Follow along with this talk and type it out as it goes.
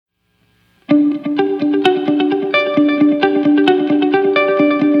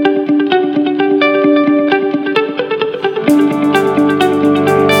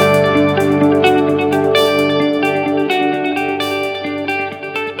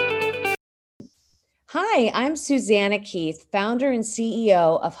Hi, I'm Susanna Keith, founder and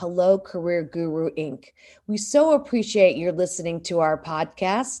CEO of Hello Career Guru Inc. We so appreciate your listening to our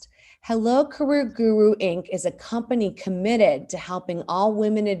podcast. Hello Career Guru Inc. is a company committed to helping all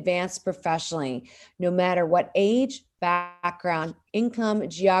women advance professionally, no matter what age, background, income,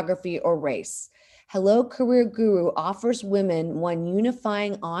 geography, or race. Hello Career Guru offers women one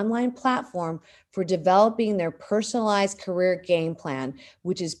unifying online platform for developing their personalized career game plan,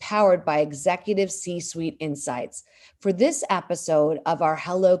 which is powered by executive C suite insights. For this episode of our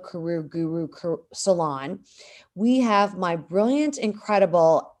Hello Career Guru Salon, we have my brilliant,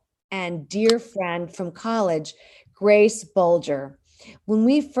 incredible, and dear friend from college, Grace Bolger. When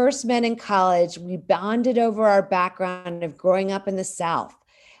we first met in college, we bonded over our background of growing up in the South.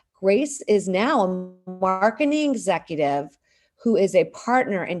 Grace is now a marketing executive who is a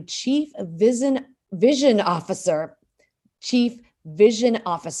partner and vision officer, chief vision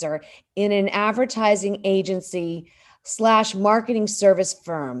officer in an advertising agency slash marketing service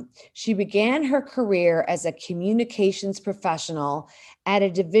firm. She began her career as a communications professional at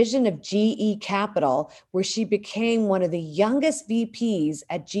a division of GE Capital, where she became one of the youngest VPs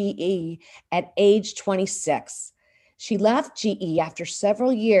at GE at age 26. She left GE after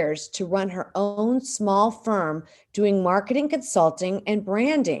several years to run her own small firm doing marketing consulting and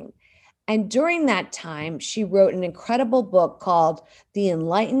branding. And during that time, she wrote an incredible book called The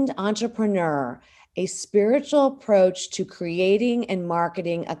Enlightened Entrepreneur, a spiritual approach to creating and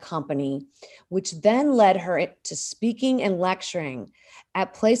marketing a company, which then led her to speaking and lecturing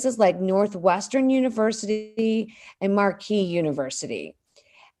at places like Northwestern University and Marquis University.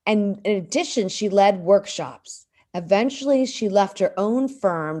 And in addition, she led workshops. Eventually, she left her own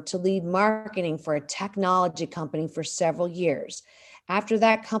firm to lead marketing for a technology company for several years. After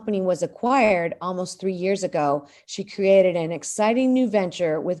that company was acquired almost 3 years ago, she created an exciting new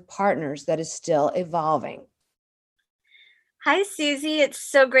venture with partners that is still evolving. Hi, Susie. It's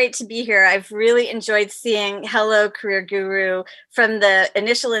so great to be here. I've really enjoyed seeing Hello Career Guru from the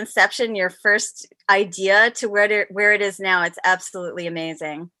initial inception, your first idea to where it is now. It's absolutely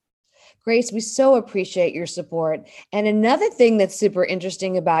amazing. Grace, we so appreciate your support. And another thing that's super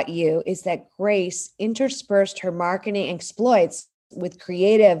interesting about you is that Grace interspersed her marketing exploits with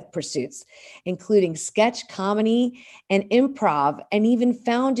creative pursuits, including sketch comedy and improv, and even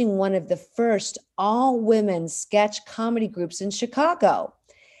founding one of the first all women sketch comedy groups in Chicago,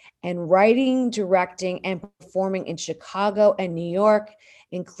 and writing, directing, and performing in Chicago and New York,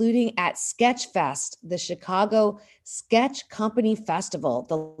 including at Sketchfest, the Chicago Sketch Company Festival,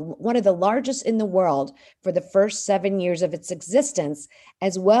 one of the largest in the world for the first 7 years of its existence,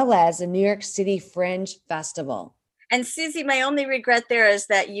 as well as the New York City Fringe Festival. And Susie, my only regret there is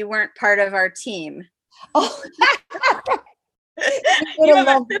that you weren't part of our team. Oh, You have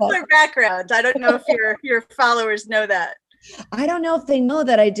a similar background. I don't know if your followers know that. I don't know if they know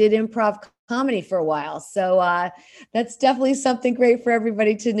that I did improv comedy for a while. So that's definitely something great for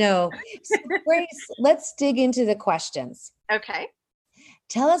everybody to know. So Grace, let's dig into the questions. Okay.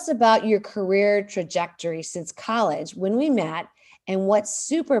 Tell us about your career trajectory since college, when we met, and what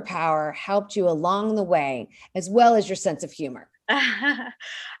superpower helped you along the way, as well as your sense of humor. The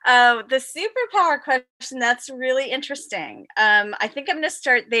superpower question, that's really interesting. I think I'm going to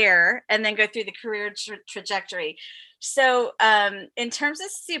start there and then go through the career trajectory. So, in terms of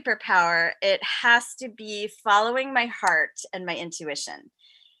superpower, it has to be following my heart and my intuition.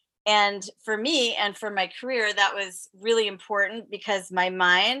 And for me and for my career, that was really important because my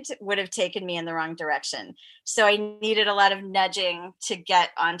mind would have taken me in the wrong direction. So I needed a lot of nudging to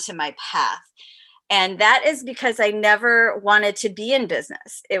get onto my path. And that is because I never wanted to be in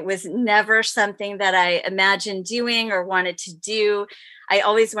business. It was never something that I imagined doing or wanted to do. I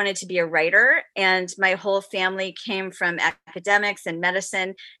always wanted to be a writer, and my whole family came from academics and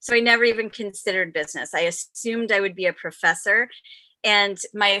medicine. So I never even considered business. I assumed I would be a professor. And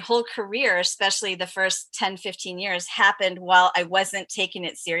my whole career, especially the first 10, 15 years, happened while I wasn't taking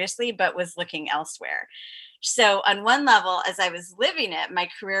it seriously, but was looking elsewhere. So, on one level, as I was living it, my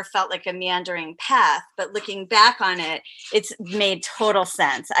career felt like a meandering path. But looking back on it, it's made total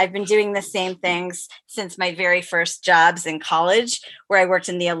sense. I've been doing the same things since my very first jobs in college, where I worked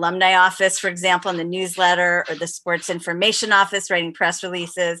in the alumni office, for example, in the newsletter, or the sports information office, writing press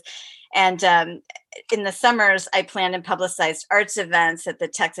releases. And in the summers, I planned and publicized arts events at the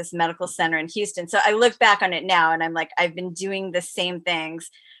Texas Medical Center in Houston. So I look back on it now and I'm like, I've been doing the same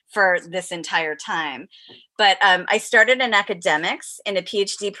things for this entire time. But I started in academics in a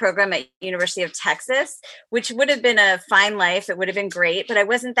PhD program at University of Texas, which would have been a fine life. It would have been great, but I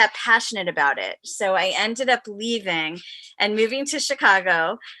wasn't that passionate about it. So I ended up leaving and moving to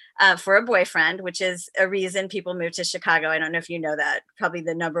Chicago for a boyfriend, which is a reason people move to Chicago. I don't know if you know that, probably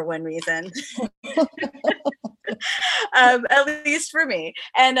the number one reason. At least for me.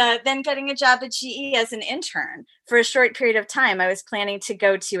 And then getting a job at GE as an intern for a short period of time. I was planning to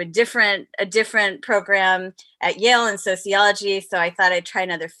go to a different program at Yale in sociology. So I thought I'd try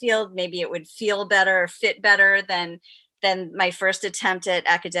another field. Maybe it would feel better or fit better than my first attempt at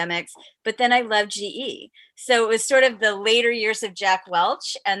academics. But then I loved GE. So it was sort of the later years of Jack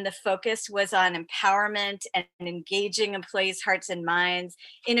Welch, and the focus was on empowerment and engaging employees' hearts and minds,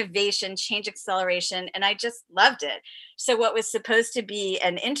 innovation, change acceleration, and I just loved it. So what was supposed to be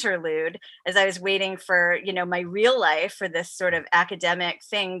an interlude as I was waiting for, my real life, for this sort of academic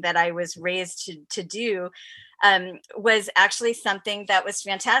thing that I was raised to do, was actually something that was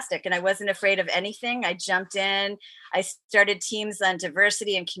fantastic. And I wasn't afraid of anything. I jumped in. I started teams on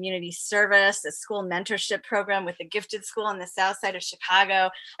diversity and community service, a school mentorship program with the gifted school on the south side of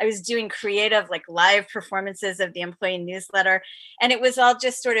Chicago. I was doing creative, like live performances of the employee newsletter. And it was all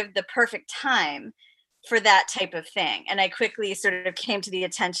just sort of the perfect time for that type of thing. And I quickly sort of came to the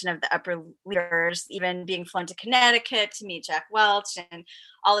attention of the upper leaders, even being flown to Connecticut to meet Jack Welch and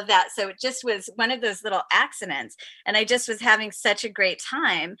all of that. So it just was one of those little accidents. And I just was having such a great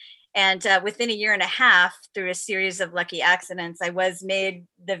time. And within a year and a half, through a series of lucky accidents, I was made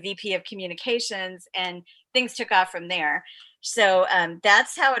the VP of communications, and things took off from there. So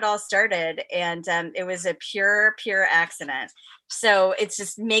that's how it all started. And it was a pure accident. So it's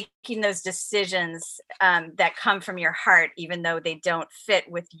just making those decisions that come from your heart, even though they don't fit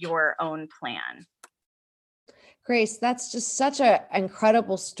with your own plan. Grace, that's just such an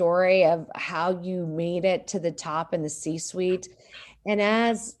incredible story of how you made it to the top in the C-suite. And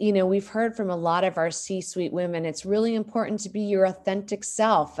as we've heard from a lot of our C-suite women, it's really important to be your authentic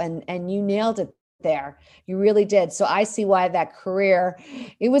self, and you nailed it there. You really did. So I see why that career,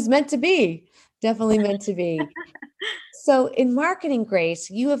 it was meant to be, definitely meant to be. So in marketing,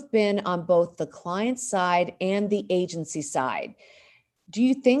 Grace, you have been on both the client side and the agency side. Do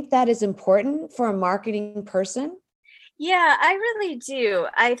you think that is important for a marketing person? Yeah, I really do.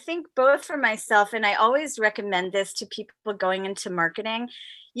 I think both for myself, and I always recommend this to people going into marketing,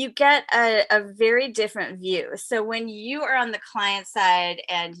 you get a very different view. So when you are on the client side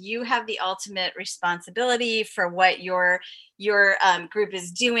and you have the ultimate responsibility for what your group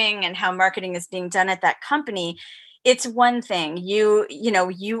is doing and how marketing is being done at that company, it's one thing. You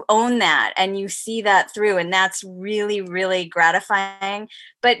own that and you see that through, and that's really, really gratifying.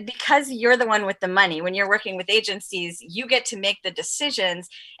 But because you're the one with the money, when you're working with agencies, you get to make the decisions,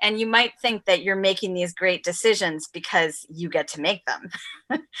 and you might think that you're making these great decisions because you get to make them.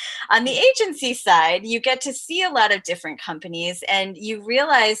 On the agency side, you get to see a lot of different companies, and you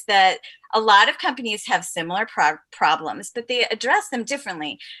realize that a lot of companies have similar problems, but they address them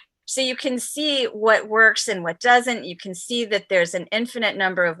differently. So you can see what works and what doesn't. You can see that there's an infinite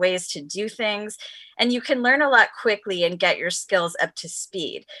number of ways to do things, and you can learn a lot quickly and get your skills up to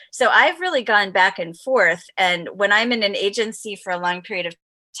speed. So I've really gone back and forth. And when I'm in an agency for a long period of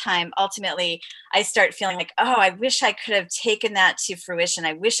time, ultimately I start feeling like, oh, I wish I could have taken that to fruition.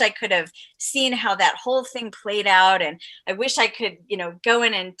 I wish I could have seen how that whole thing played out, and I wish I could go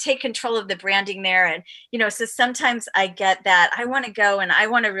in and take control of the branding there. And so sometimes I get that I want to go and I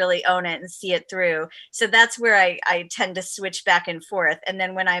want to really own it and see it through. So that's where I tend to switch back and forth. And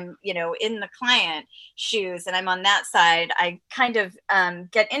then when I'm in the client shoes and I'm on that side, I kind of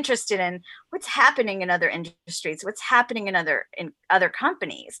get interested in what's happening in other industries, what's happening in other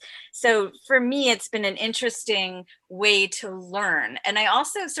companies. So for me, it's been an interesting way to learn. And I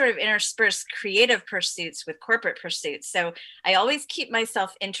also sort of intersperse creative pursuits with corporate pursuits. So I always keep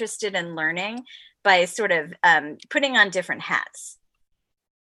myself interested in learning by sort of putting on different hats.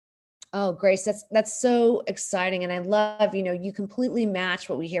 Oh, Grace, that's so exciting. And I love, you completely match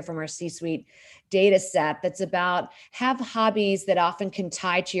what we hear from our C-suite data set that's about have hobbies that often can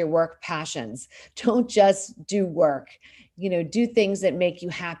tie to your work passions. Don't just do work, do things that make you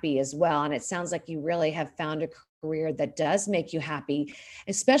happy as well. And it sounds like you really have found a career that does make you happy,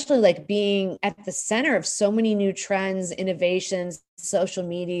 especially like being at the center of so many new trends, innovations, social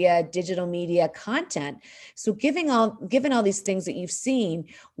media, digital media, content. So given all these things that you've seen,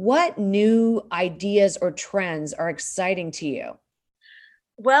 what new ideas or trends are exciting to you?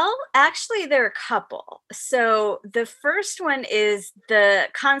 Well, actually, there are a couple. So the first one is the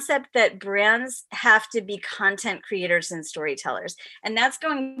concept that brands have to be content creators and storytellers. And that's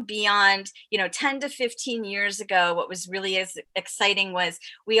going beyond, 10 to 15 years ago. What was really as exciting was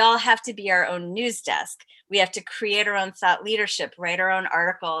we all have to be our own news desk. We have to create our own thought leadership, write our own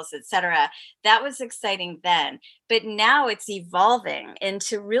articles, etc. That was exciting then. But now it's evolving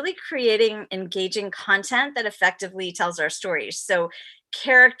into really creating engaging content that effectively tells our stories. So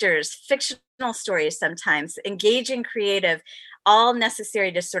characters, fictional stories, sometimes engaging, creative, all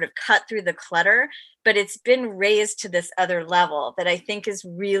necessary to sort of cut through the clutter. But it's been raised to this other level that I think is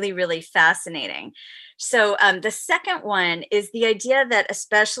really, really fascinating. So the second one is the idea that,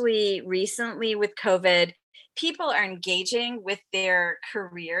 especially recently with COVID, people are engaging with their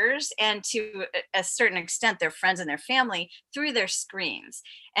careers and to a certain extent their friends and their family through their screens.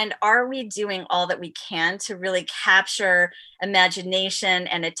 And are we doing all that we can to really capture imagination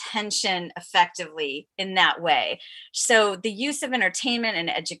and attention effectively in that way? So the use of entertainment and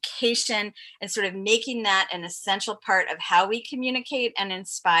education and sort of making that an essential part of how we communicate and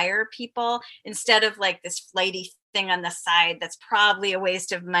inspire people, instead of like this flighty thing on the side that's probably a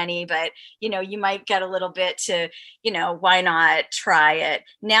waste of money, but you might get a little bit to, why not try it?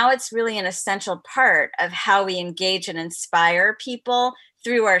 Now it's really an essential part of how we engage and inspire people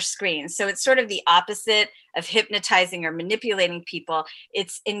through our screens. So it's sort of the opposite of hypnotizing or manipulating people.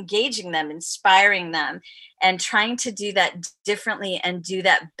 It's engaging them, inspiring them, and trying to do that differently and do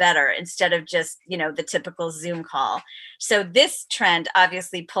that better instead of just, the typical Zoom call. So this trend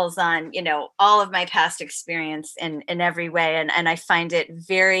obviously pulls on, all of my past experience in every way. And I find it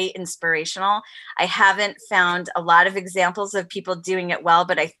very inspirational. I haven't found a lot of examples of people doing it well,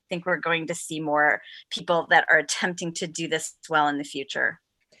 but I think we're going to see more people that are attempting to do this well in the future.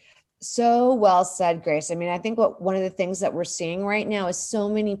 So well said, Grace. I mean, I think one of the things that we're seeing right now is so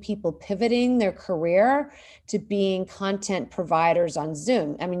many people pivoting their career to being content providers on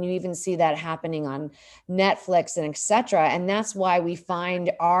Zoom. I mean, you even see that happening on Netflix and et cetera. And that's why we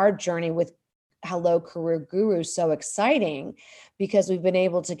find our journey with Hello Career Guru so exciting, because we've been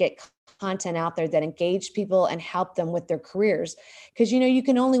able to get content out there that engage people and help them with their careers. Because, you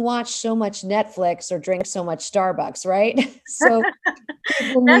can only watch so much Netflix or drink so much Starbucks, right? So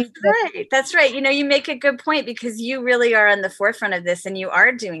That's right. You make a good point, because you really are on the forefront of this and you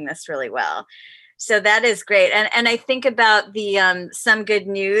are doing this really well. So that is great. And I think about the Some Good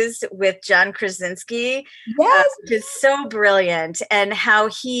News with John Krasinski, Yes. which is so brilliant, and how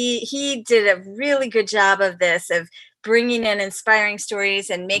he did a really good job of this, of bringing in inspiring stories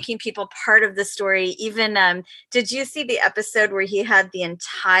and making people part of the story. Even did you see the episode where he had the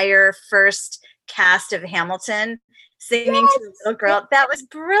entire first cast of Hamilton singing to the little girl? That was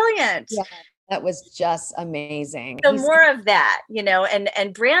brilliant. Yeah, that was just amazing. So more of that,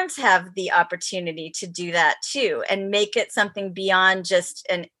 and brands have the opportunity to do that too, and make it something beyond just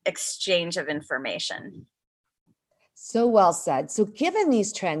an exchange of information. So well said. So given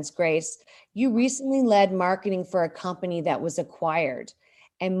these trends, Grace, you recently led marketing for a company that was acquired,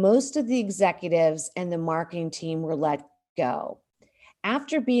 and most of the executives and the marketing team were let go.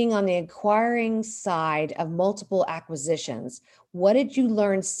 After being on the acquiring side of multiple acquisitions, what did you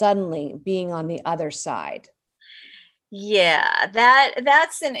learn suddenly being on the other side? Yeah,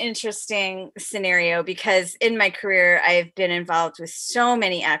 that's an interesting scenario, because in my career I've been involved with so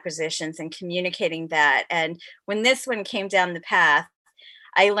many acquisitions and communicating that. And when this one came down the path,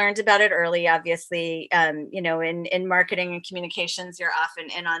 I learned about it early, obviously. In marketing and communications, you're often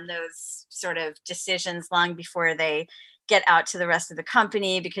in on those sort of decisions long before they get out to the rest of the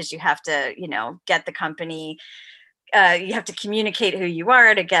company, because you have to, get the company, you have to communicate who you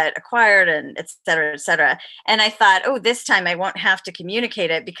are to get acquired, and et cetera, et cetera. And I thought, oh, this time I won't have to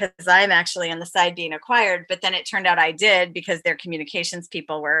communicate it because I'm actually on the side being acquired. But then it turned out I did, because their communications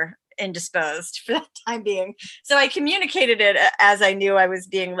people were indisposed for that time being. So I communicated it as I knew I was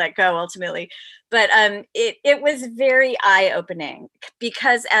being let go ultimately. But it was very eye-opening,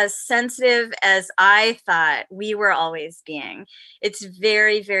 because as sensitive as I thought we were always being, it's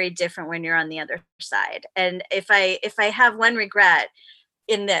very, very different when you're on the other side. And if I have one regret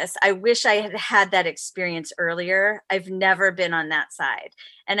in this, I wish I had had that experience earlier. I've never been on that side,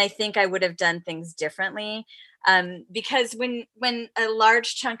 and I think I would have done things differently. Because when a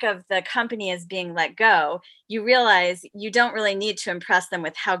large chunk of the company is being let go, you realize you don't really need to impress them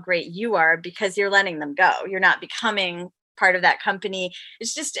with how great you are, because you're letting them go. You're not becoming part of that company.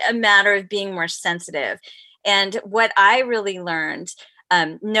 It's just a matter of being more sensitive. And what I really learned,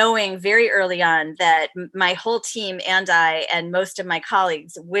 knowing very early on that my whole team and I and most of my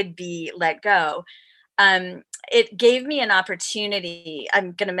colleagues would be let go, it gave me an opportunity.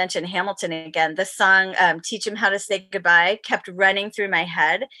 I'm going to mention Hamilton again. The song Teach 'Em How to Say Goodbye kept running through my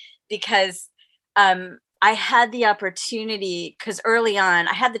head because I had the opportunity, because early on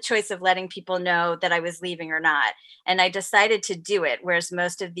I had the choice of letting people know that I was leaving or not. And I decided to do it, whereas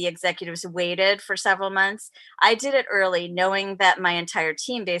most of the executives waited for several months. I did it early, knowing that my entire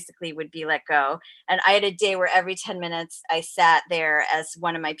team basically would be let go. And I had a day where every 10 minutes I sat there as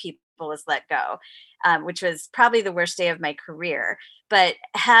one of my people was let go, which was probably the worst day of my career. But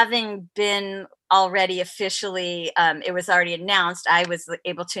having been already officially, it was already announced, I was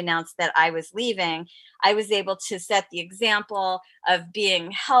able to announce that I was leaving. I was able to set the example of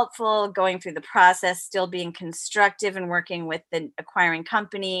being helpful, going through the process, still being constructive and working with the acquiring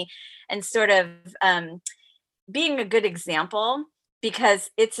company, and sort of being a good example, because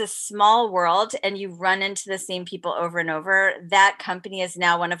it's a small world and you run into the same people over and over. That company is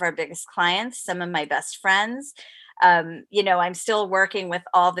now one of our biggest clients, some of my best friends. I'm still working with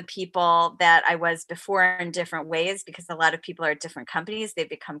all the people that I was before in different ways, because a lot of people are at different companies, they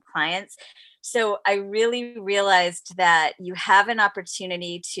become clients. So I really realized that you have an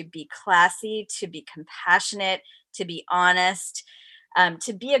opportunity to be classy, to be compassionate, to be honest,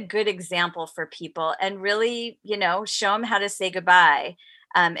 to be a good example for people, and really, show them how to say goodbye,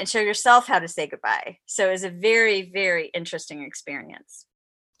 and show yourself how to say goodbye. So it was a very, very interesting experience.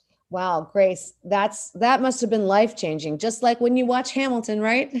 Wow, Grace, that must have been life-changing, just like when you watch Hamilton,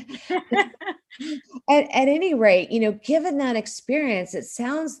 right? At any rate, given that experience, it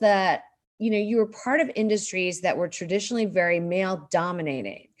sounds that, you were part of industries that were traditionally very male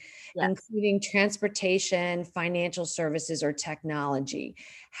dominated, Yes. including transportation, financial services, or technology.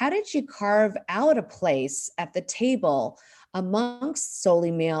 How did you carve out a place at the table amongst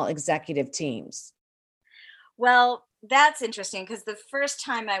solely male executive teams? Well, that's interesting, because the first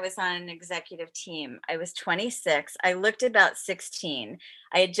time I was on an executive team, I was 26. I looked about 16.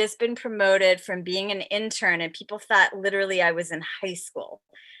 I had just been promoted from being an intern, and people thought literally I was in high school.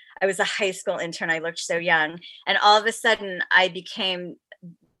 I was a high school intern. I looked so young. And all of a sudden, I became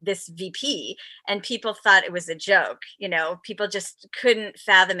this VP, and people thought it was a joke. People just couldn't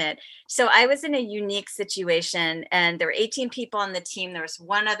fathom it. So I was in a unique situation, and there were 18 people on the team. There was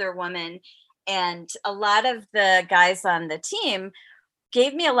one other woman, and a lot of the guys on the team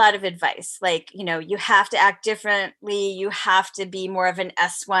gave me a lot of advice, like, you have to act differently, you have to be more of an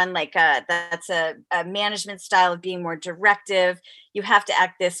S1, like that's a management style of being more directive, you have to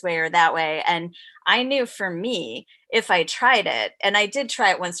act this way or that way. And I knew for me, if I tried it, and I did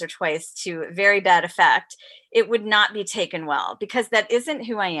try it once or twice to very bad effect, it would not be taken well, because that isn't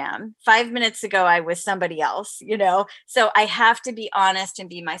who I am. 5 minutes ago I was somebody else, so I have to be honest and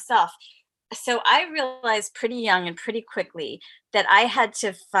be myself. So I realized pretty young and pretty quickly that I had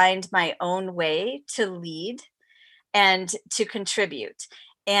to find my own way to lead and to contribute.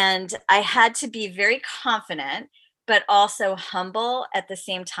 And I had to be very confident, but also humble at the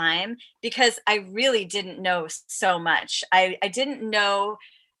same time, because I really didn't know so much. I didn't know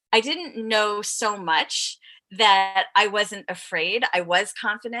so much that I wasn't afraid. I was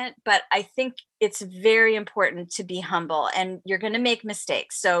confident, but I think it's very important to be humble, and you're going to make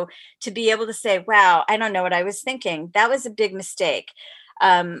mistakes. So to be able to say, wow, I don't know what I was thinking, that was a big mistake.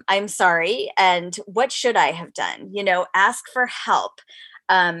 I'm sorry. And what should I have done? Ask for help.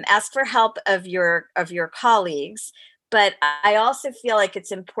 Ask for help of your colleagues. But I also feel like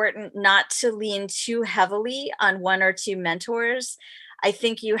it's important not to lean too heavily on one or two mentors. I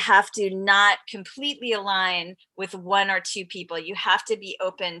think you have to not completely align with one or two people. You have to be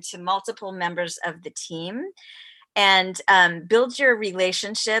open to multiple members of the team, and build your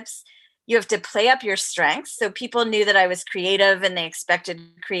relationships. You have to play up your strengths. So people knew that I was creative and they expected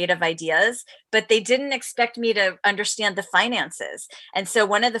creative ideas, but they didn't expect me to understand the finances. And so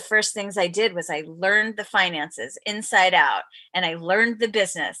one of the first things I did was I learned the finances inside out, and I learned the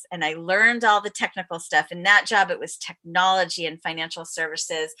business, and I learned all the technical stuff. In that job, it was technology and financial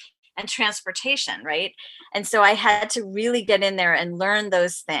services and transportation, right? And so I had to really get in there and learn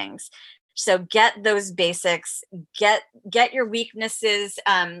those things. So get those basics, get your weaknesses,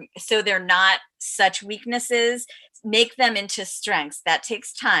 so they're not such weaknesses, make them into strengths. That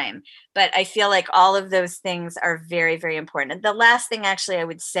takes time, but I feel like all of those things are very, very important. And the last thing actually I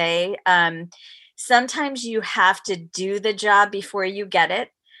would say, sometimes you have to do the job before you get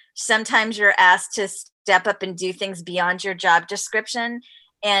it. Sometimes you're asked to step up and do things beyond your job description.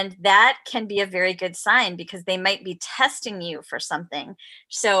 And that can be a very good sign, because they might be testing you for something.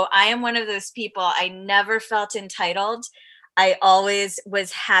 So I am one of those people. I never felt entitled. I always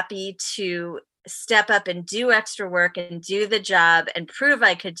was happy to step up and do extra work and do the job and prove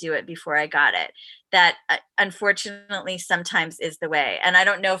I could do it before I got it. That unfortunately sometimes is the way. And I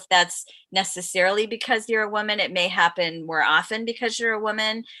don't know if that's necessarily because you're a woman. It may happen more often because you're a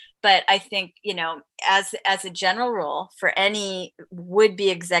woman. But I think, as a general rule for any would-be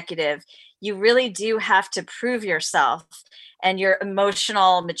executive, you really do have to prove yourself and your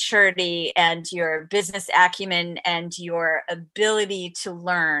emotional maturity and your business acumen and your ability to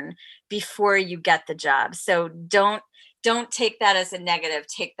learn before you get the job. So don't take that as a negative,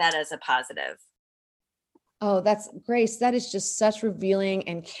 take that as a positive. Oh, that's Grace. That is just such revealing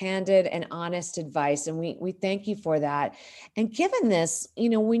and candid and honest advice. And we thank you for that. And given this,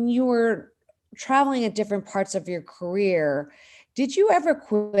 when you were traveling at different parts of your career, did you ever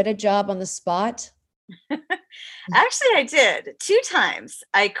quit a job on the spot? Actually, I did 2 times.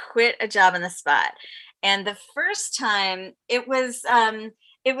 I quit a job on the spot. And the first time it was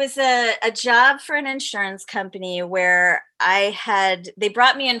a job for an insurance company where they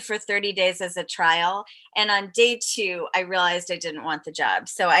brought me in for 30 days as a trial. And on day 2, I realized I didn't want the job.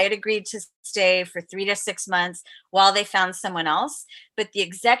 So I had agreed to stay for 3 to 6 months while they found someone else. But the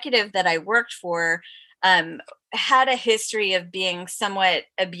executive that I worked for had a history of being somewhat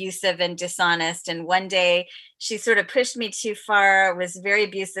abusive and dishonest. And one day she sort of pushed me too far, was very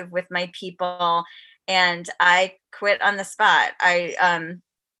abusive with my people. And I quit on the spot.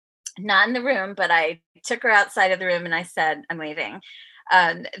 Not in the room, but I took her outside of the room and I said, I'm leaving.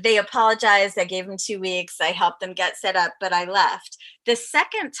 They apologized. I gave them 2 weeks. I helped them get set up, but I left. The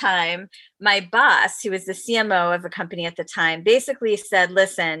second time, my boss, who was the CMO of a company at the time, basically said,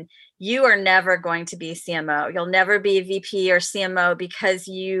 listen, you are never going to be CMO. You'll never be a VP or CMO because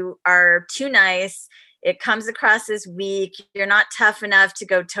you are too nice. It comes across as weak. You're not tough enough to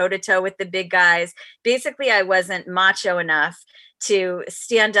go toe to toe with the big guys. Basically, I wasn't macho enough to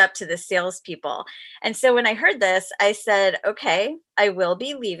stand up to the salespeople. And so when I heard this, I said, okay, I will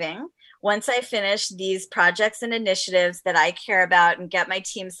be leaving. Once I finish these projects and initiatives that I care about and get my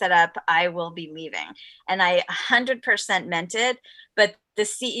team set up, I will be leaving. And I 100% meant it. But the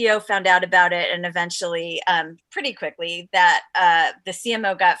CEO found out about it, and eventually, pretty quickly, that the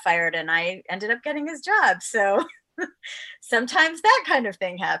CMO got fired and I ended up getting his job. So sometimes that kind of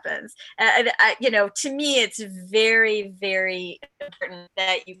thing happens. And to me, it's very, very important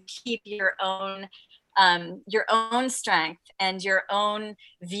that you keep your own strength and your own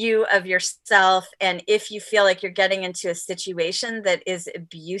view of yourself. And if you feel like you're getting into a situation that is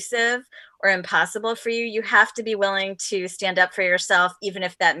abusive or impossible for you, you have to be willing to stand up for yourself, even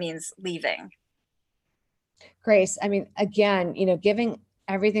if that means leaving. Grace, I mean, again, giving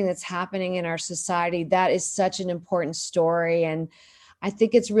everything that's happening in our society, that is such an important story. And I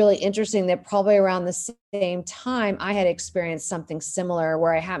think it's really interesting that probably around the same time, I had experienced something similar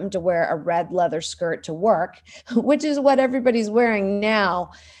where I happened to wear a red leather skirt to work, which is what everybody's wearing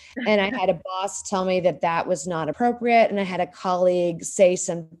now. And I had a boss tell me that that was not appropriate. And I had a colleague say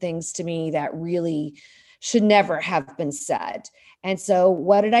some things to me that really should never have been said. And so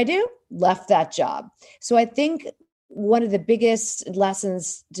what did I do? Left that job. So I think one of the biggest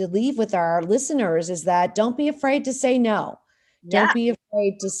lessons to leave with our listeners is that don't be afraid to say no. Yeah. Don't be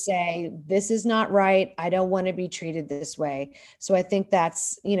afraid to say, this is not right. I don't want to be treated this way. So I think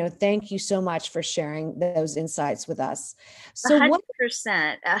that's, thank you so much for sharing those insights with us. So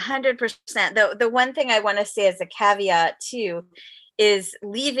 100%, 100%. The one thing I want to say as a caveat too is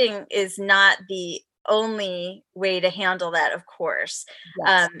leaving is not the only way to handle that, of course.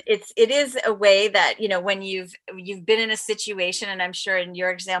 Yes. It is a way that, when you've been in a situation, and I'm sure in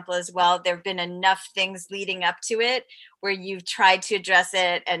your example as well, there have been enough things leading up to it where you've tried to address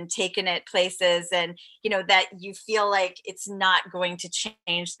it and taken it places, and that you feel like it's not going to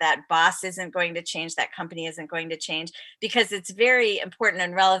change, that boss isn't going to change, that company isn't going to change, because it's very important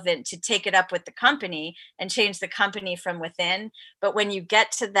and relevant to take it up with the company and change the company from within. But when you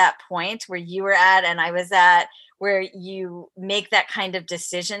get to that point where you were at and I was at, where you make that kind of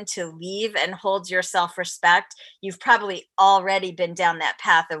decision to leave and hold your self-respect, you've probably already been down that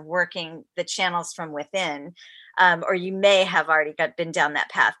path of working the channels from within. Or you may have already been down that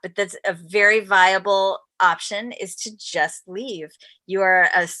path, but that's a very viable option, is to just leave. You are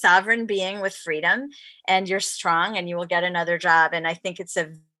a sovereign being with freedom, and you're strong, and you will get another job. And I think it's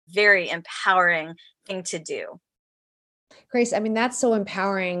a very empowering thing to do. Grace, I mean, that's so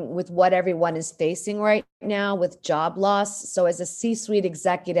empowering with what everyone is facing right now with job loss. So as a C-suite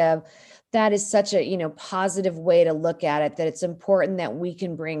executive, that is such a, positive way to look at it, that it's important that we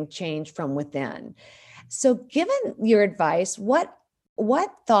can bring change from within. So given your advice, what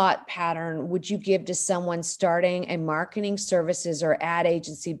What thought pattern would you give to someone starting a marketing services or ad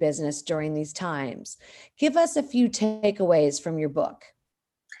agency business during these times? Give us a few takeaways from your book.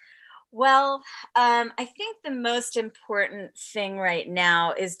 Well, I think the most important thing right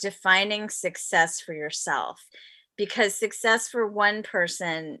now is defining success for yourself, because success for one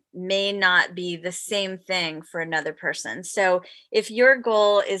person may not be the same thing for another person. So, if your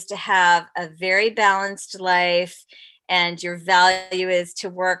goal is to have a very balanced life and your value is to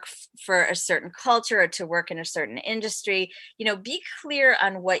work for a certain culture or to work in a certain industry, be clear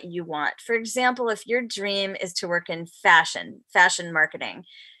on what you want. For example, if your dream is to work in fashion marketing,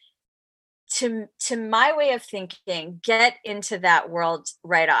 to my way of thinking, get into that world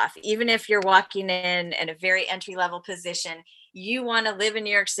right off. Even if you're walking in a very entry level position, you want to live in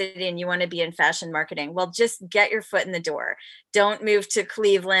New York City and you want to be in fashion marketing, well, just get your foot in the door. Don't move to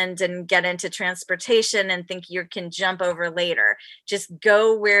Cleveland and get into transportation and think you can jump over later. Just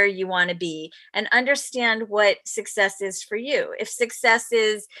go where you want to be and understand what success is for you. If success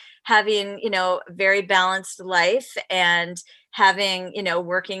is having, a very balanced life and having,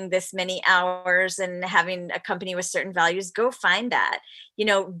 working this many hours and having a company with certain values, go find that.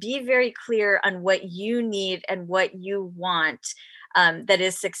 Be very clear on what you need and what you want, that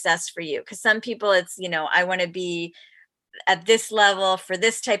is success for you. Because some people, it's, I want to be at this level for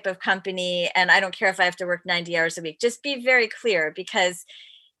this type of company, and I don't care if I have to work 90 hours a week. Just be very clear, because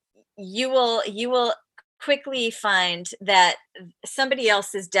you will quickly find that somebody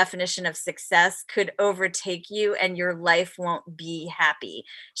else's definition of success could overtake you and your life won't be happy.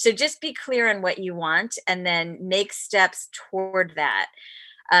 So just be clear on what you want and then make steps toward that.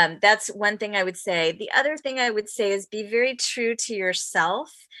 That's one thing I would say. The other thing I would say is be very true to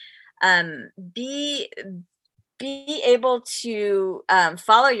yourself. Be able to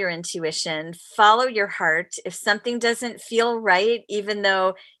follow your intuition, follow your heart. If something doesn't feel right, even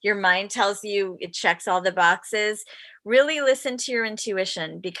though your mind tells you it checks all the boxes, really listen to your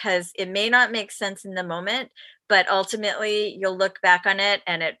intuition, because it may not make sense in the moment, but ultimately you'll look back on it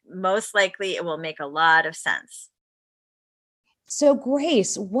and it most likely it will make a lot of sense. So,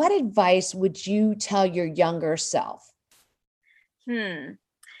 Grace, what advice would you tell your younger self? Hmm.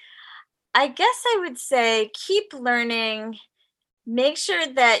 I guess I would say keep learning, make sure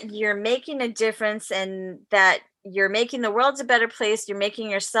that you're making a difference and that you're making the world a better place, you're making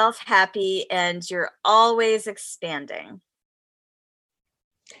yourself happy, and you're always expanding.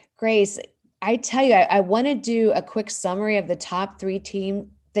 Grace, I tell you, I want to do a quick summary of the top three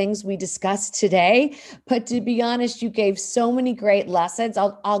team things we discussed today. But to be honest, you gave so many great lessons.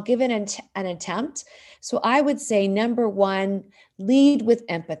 I'll give it an attempt. So I would say number one, lead with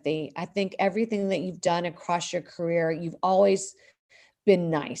empathy. I think everything that you've done across your career, you've always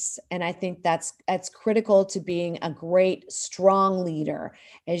been nice. And I think that's critical to being a great, strong leader,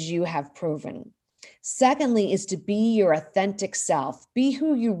 as you have proven. Secondly, is to be your authentic self, be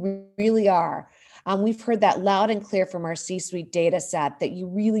who you really are. We've heard that loud and clear from our C suite data set that you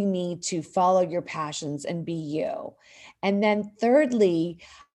really need to follow your passions and be you. And then, thirdly,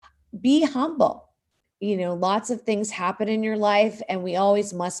 be humble. Lots of things happen in your life, and we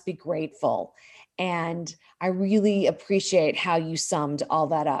always must be grateful. And I really appreciate how you summed all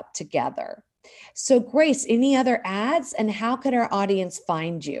that up together. So, Grace, any other ads, and how could our audience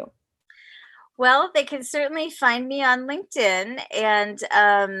find you? Well, they can certainly find me on LinkedIn, and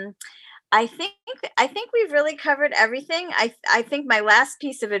I think I think we've really covered everything. I think my last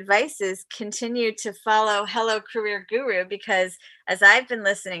piece of advice is continue to follow Hello Career Guru, because as I've been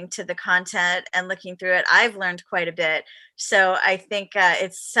listening to the content and looking through it, I've learned quite a bit. So I think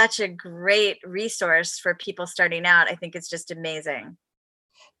it's such a great resource for people starting out. I think it's just amazing.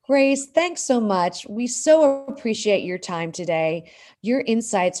 Grace, thanks so much. We so appreciate your time today. Your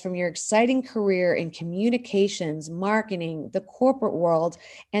insights from your exciting career in communications, marketing, the corporate world,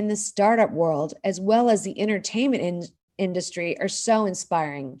 and the startup world, as well as the entertainment industry, are so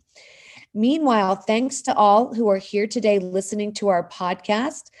inspiring. Meanwhile, thanks to all who are here today listening to our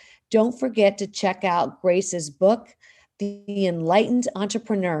podcast. Don't forget to check out Grace's book, The Enlightened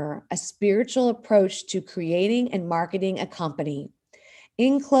Entrepreneur: A Spiritual Approach to Creating and Marketing a Company.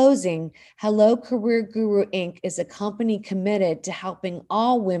 In closing, Hello Career Guru Inc. is a company committed to helping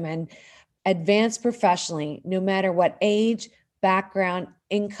all women advance professionally, no matter what age, background,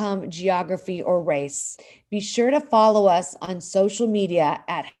 income, geography, or race. Be sure to follow us on social media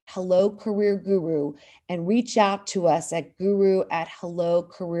at Hello Career Guru and reach out to us at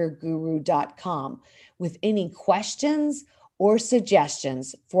guru@hellocareerguru.com with any questions or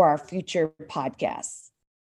suggestions for our future podcasts.